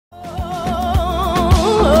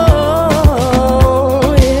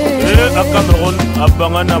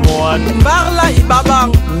Abangana Moan Barla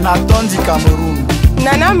Ibabang Natondi Cameroun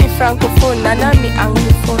Nanami francophone, Nanami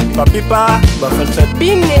anglophone Papipa Bafalsat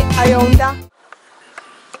Bine Ayonda.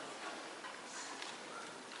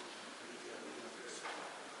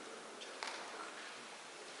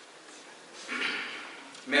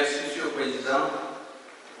 Merci, Monsieur le Président,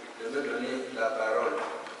 de me donner la parole.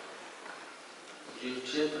 Je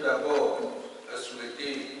tiens tout d'abord à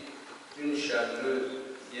souhaiter une chaleureuse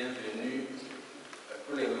bienvenue à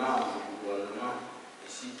tous les membres du gouvernement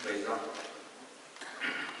ici présents.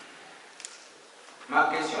 Ma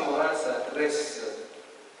question orale s'adresse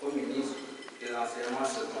au ministre de l'enseignement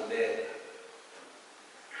secondaire.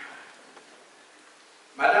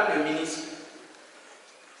 Madame le ministre,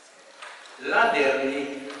 l'an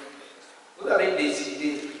dernier, vous avez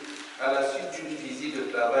décidé, à la suite d'une visite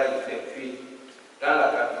de travail effectuée dans la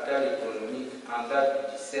capitale économique en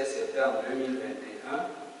date du 17 septembre 2021,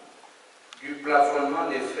 du plafonnement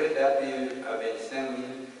des frais d'APE à 25 000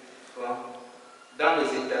 francs dans les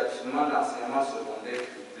établissements d'enseignement secondaire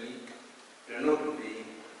public de notre pays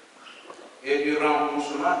et du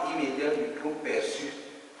remboursement immédiat du trop perçu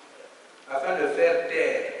afin de faire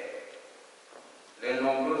taire les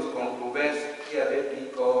nombreuses controverses qui avaient pris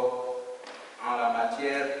corps en la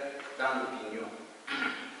matière dans l'opinion.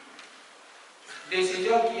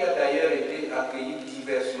 Décision qui a d'ailleurs été accueillie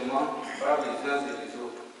diversement par les uns et les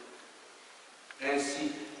autres.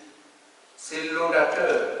 Ainsi, ces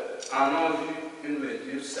laudateurs en ont vu une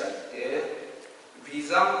mesure salutaire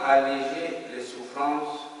visant à alléger les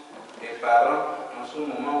souffrances des parents en ce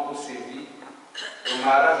moment où sévit le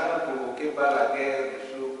marasme provoqué par la guerre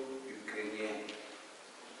russo-ukrainienne.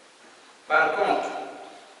 Par contre,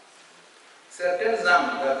 certaines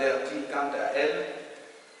âmes averties quant à elles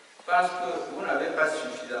pensent que vous n'avez pas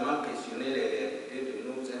suffisamment questionné les réalités de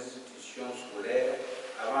nos institutions scolaires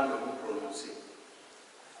avant de vous prononcer.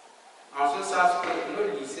 En ce sens que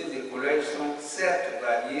nos lycées et collèges sont certes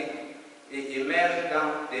variés et émergent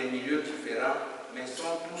dans des milieux différents, mais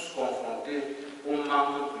sont tous confrontés au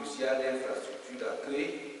manque crucial d'infrastructures d'accueil,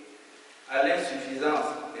 à l'insuffisance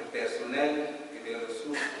des personnels et des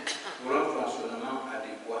ressources pour un fonctionnement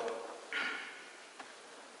adéquat.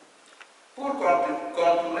 Pour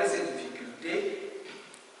contourner ces difficultés,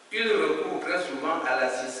 il recourt très souvent à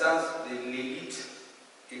l'assistance de l'élite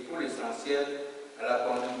et pour l'essentiel à la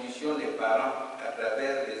contribution des parents à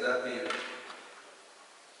travers les APE.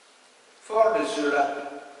 Fort de cela,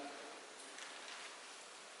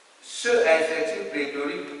 ceux à effectif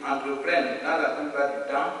pléthorique entreprennent dans la plupart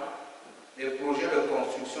du temps des projets de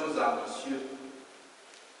construction ambitieux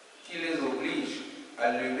qui les obligent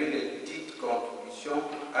à lever les dites contributions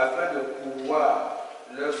afin de pourvoir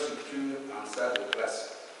leur structure en salle de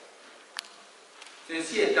classe.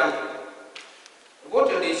 Ceci étant,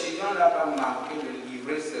 votre décision n'a pas manqué de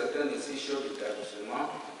livrer certains de ces chefs d'établissement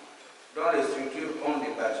dont les structures ont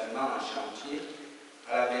des bâtiments en chantier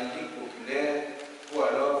à la vindicte populaire ou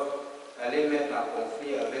alors à les mettre en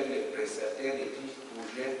conflit avec les prestataires de dits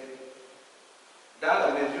projets dans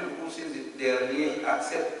la mesure où ces derniers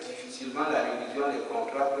acceptent difficilement la révision des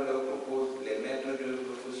contrats que leur proposent les maîtres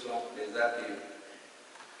d'œuvre que sont les APE.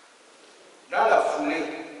 Dans la foulée,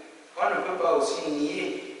 on ne peut pas aussi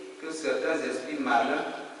nier que certains esprits malins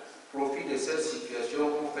profitent de cette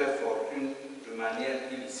situation pour faire fortune de manière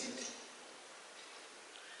illicite.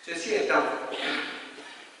 Ceci étant,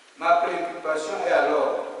 ma préoccupation est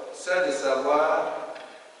alors celle de savoir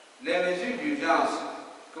les mesures d'urgence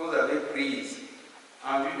que vous avez prises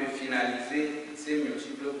en vue de finaliser ces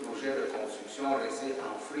multiples projets de construction restés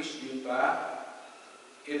en friche d'une part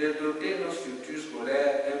et de doter nos structures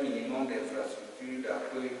scolaires d'un minimum d'infrastructures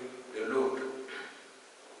d'accueil de l'autre.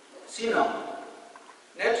 Sinon,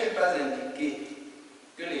 n'est-il pas indiqué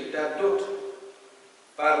que l'État dote,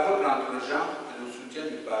 par votre entregent et le soutien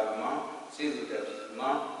du Parlement, ces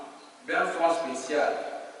établissements d'un fonds spécial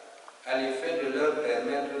à l'effet de leur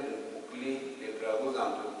permettre de boucler les travaux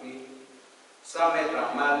entrepris sans mettre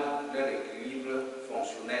en mal leur équilibre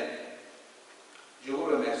fonctionnel? Je vous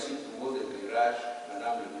remercie pour vos éclairages,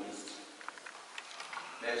 Madame le Ministre.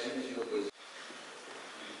 Merci, Monsieur le Président.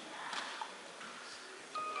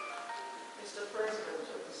 Mr. President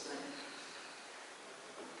of the Senate,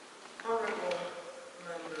 honorable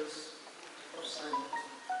members of Senate,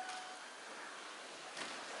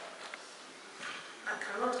 I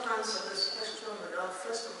cannot answer this question without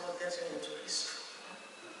first of all getting into history.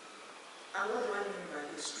 And what do I mean by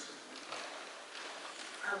history?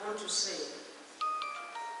 I want to say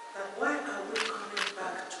that why are we coming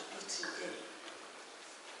back to PTA?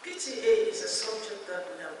 PTA is a subject that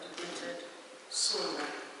we have debated so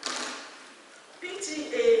long.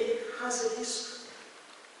 PTA has a history.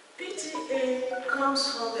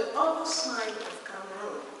 comes from the other side of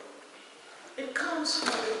Cameroon. It comes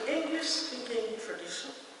from the English-speaking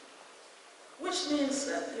tradition, which means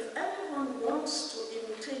that if anyone wants to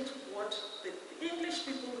imitate what the English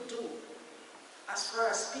people do, as far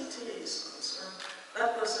as PTA is concerned,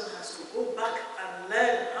 that person has to go back and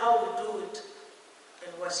learn how we do it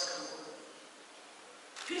in West Cameroon.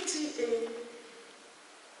 PTA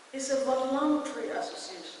is a voluntary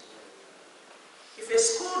association. If a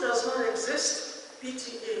school does not exist,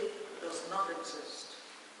 PTA does not exist.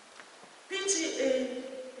 PTA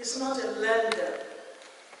is not a lender.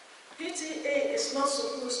 PTA is not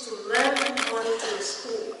supposed to lend money to a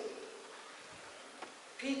school.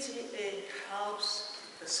 PTA helps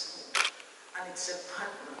the school, and it's a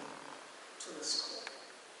partner to the school.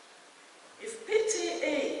 If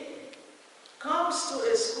PTA comes to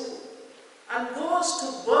a school and goes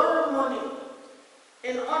to borrow money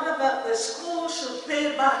in order that the school should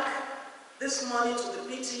pay back this money to the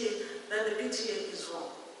PTA, then the PTA is wrong.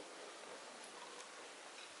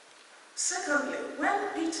 Secondly, when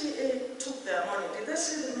PTA took their money, did they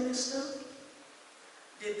see the minister?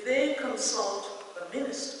 Did they consult the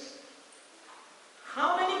minister?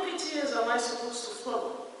 How many PTAs am I supposed to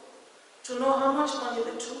follow to know how much money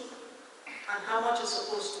they took and how much is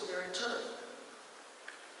supposed to be returned?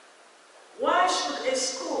 Why should a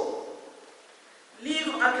school leave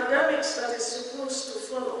academics that is supposed to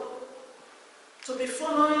follow to be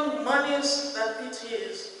following monies that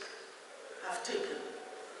PTAs have taken?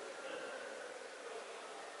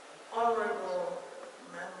 Honorable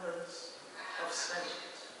members of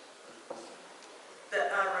Senate, there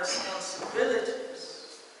are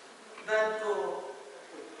responsibilities that go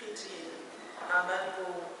with PTA and that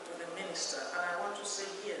go with the minister. And I want to say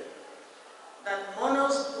here that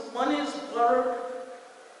monies borrowed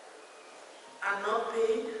are not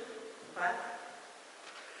paid back,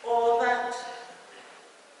 or that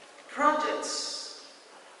projects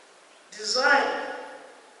designed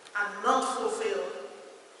are not fulfilled.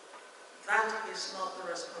 That is not the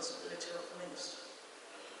responsibility of the minister.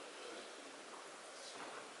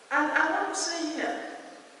 And I want to say here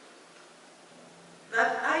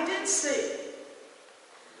that I did say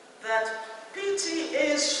that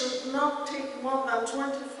PTAs should not take more than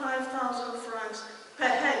 25,000 francs per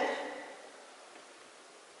head.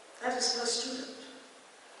 That is per student.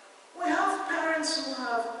 We have parents who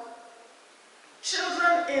have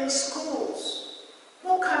children in schools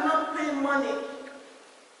who cannot pay money.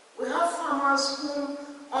 We have farmers who,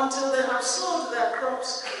 until they have sold their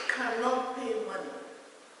crops, cannot pay money.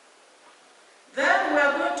 Then we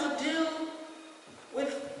are going to deal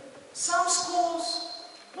with some schools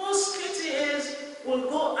whose PTAs will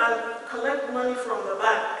go and collect money from the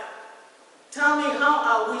bank. Tell me,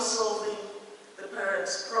 how are we solving the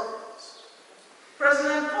parents' problems?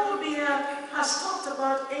 President Paul Biya has talked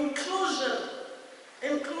about inclusion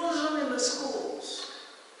in the schools.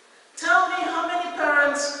 Tell me how many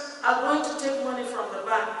parents are going to take money from the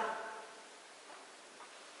bank.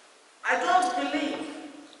 I don't believe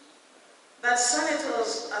that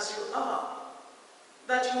senators, as you are,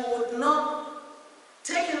 that you would not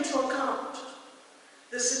take into account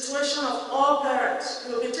the situation of all parents.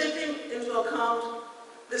 You will be taking into account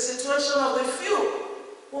the situation of the few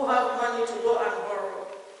who have money to go and borrow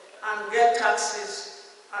and get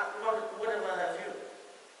taxes and whatever have you.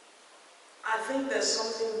 I think there's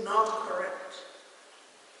something not correct.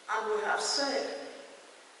 And we have said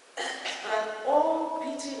that all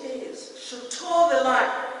PTAs should toe the line.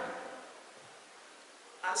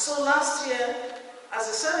 And so last year, as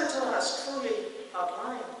the senator has truly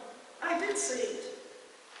outlined, I did say it,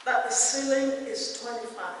 that the ceiling is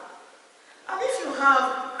 25. And if you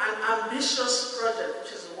have an ambitious project,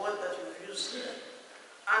 which is the word that you've used here,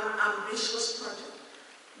 an ambitious project,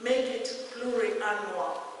 make it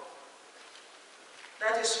pluriannual.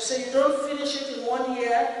 That is to say, you don't finish it in 1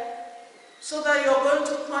 year, so that you're going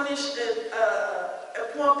to punish a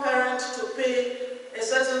poor parent to pay a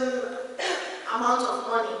certain amount of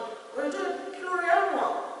money. We're doing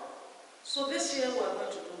pluriannual. So this year we're going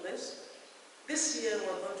to do this. This year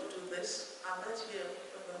we're going to do this. And that year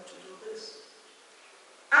we're going to do this.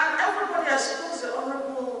 And everybody, I suppose the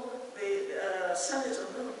Honorable Senator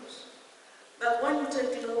knows that when you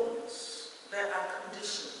take loans, there are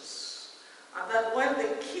conditions. And that when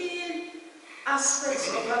the key aspects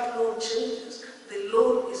of that loan changes, the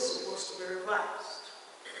loan is supposed to be revised.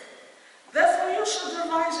 Therefore, you should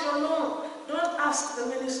revise your loan. Don't ask the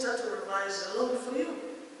minister to revise the loan for you.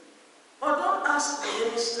 Or don't ask the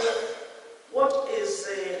minister what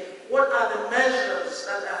are the measures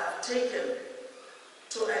that I have taken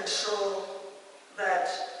to ensure that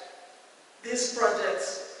these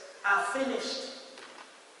projects are finished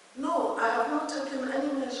No, I have not taken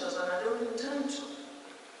any measures and I don't intend to.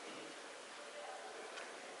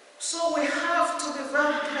 So we have to be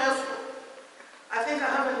very careful. I think I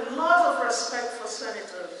have a lot of respect for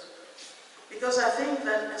senators because I think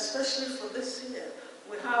that especially for this year,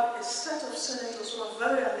 we have a set of senators who are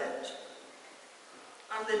very alert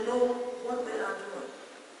and they know what they are doing.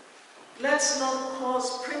 Let's not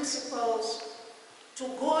cause principals to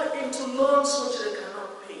go into loans which they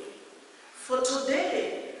cannot pay. For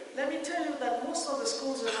today, let me tell you that most of the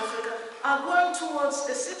schools in Africa are going towards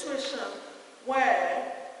a situation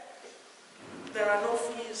where there are no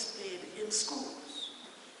fees paid in schools.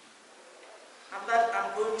 And that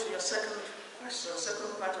I'm going to your second question,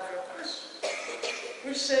 second part of your question,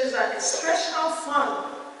 which says that a special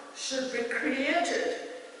fund should be created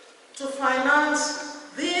to finance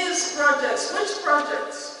these projects. Which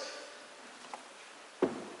projects?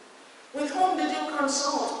 With whom did you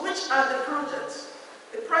consult? Which are the projects?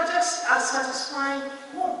 The projects are satisfying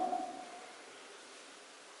whom?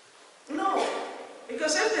 No.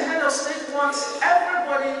 Because if the head of state wants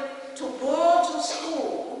everybody to go to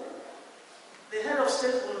school, the head of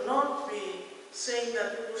state will not be saying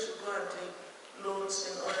that people should go and take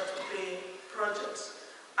loans in order to pay projects.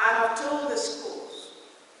 I have told the schools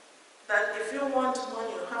that if you want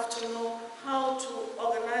money, you have to know how to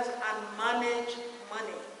organize and manage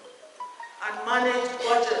money and manage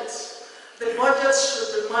budgets. The budgets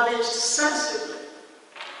should be managed sensibly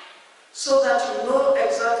so that you know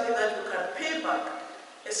exactly that you can pay back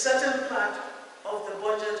a certain part of the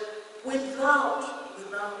budget without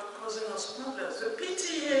causing us problems. The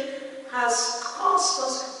PTA has caused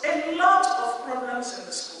us a lot of problems in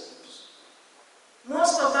the schools.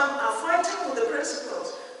 Most of them are fighting with the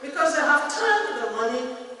principals because they have turned the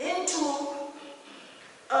money into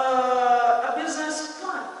a business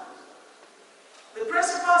plan. The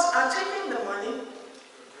principals are taking the money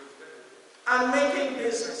and making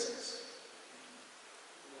businesses.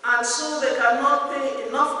 And so they cannot pay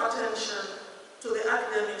enough attention to the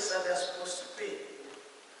academics that they're supposed to pay.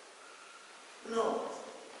 No,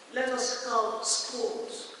 let us help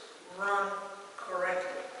schools run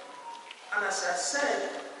correctly. And as I said,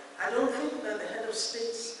 I don't think that the head of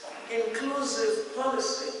state's inclusive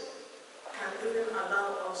policy can even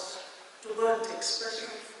allow us to go and take special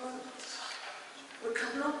funds. We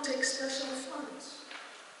cannot take special funds.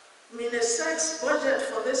 MINESEC's budget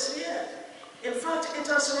for this year, in fact, it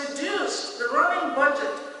has reduced. The running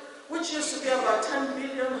budget, which used to be about 10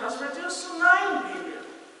 billion, has reduced to 9 billion.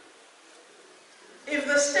 If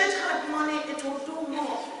the state had money, it would do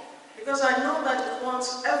more, because I know that it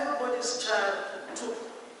wants everybody's child to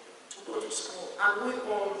go to school, and we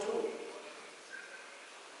all do.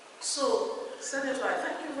 So, Senator, I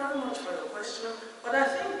thank you very much for your question, but I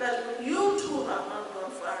think that you too have not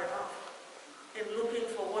gone far enough in looking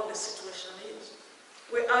for what the situation is.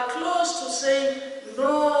 We are close to saying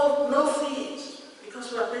no fees,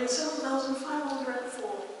 because we are paying 7,500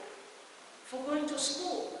 for going to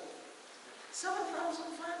school.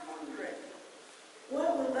 7,500.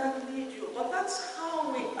 Where will that lead you? But that's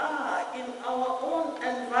how we are in our own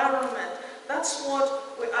environment. That's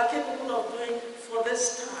what we are capable of doing for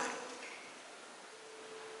this time.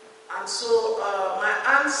 And so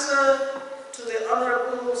my answer to the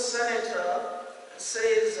Honorable Senator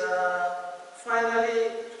says,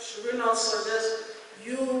 finally, should we not suggest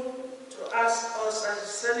you to ask us as the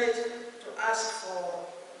Senate to ask for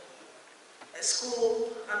a school,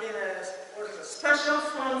 a special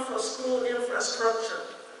fund for school infrastructure?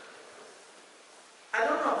 I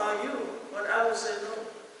don't know about you, but I would say no.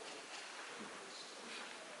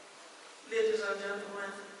 Ladies and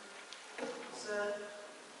gentlemen, sir,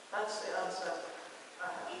 that's the answer I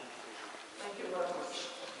have.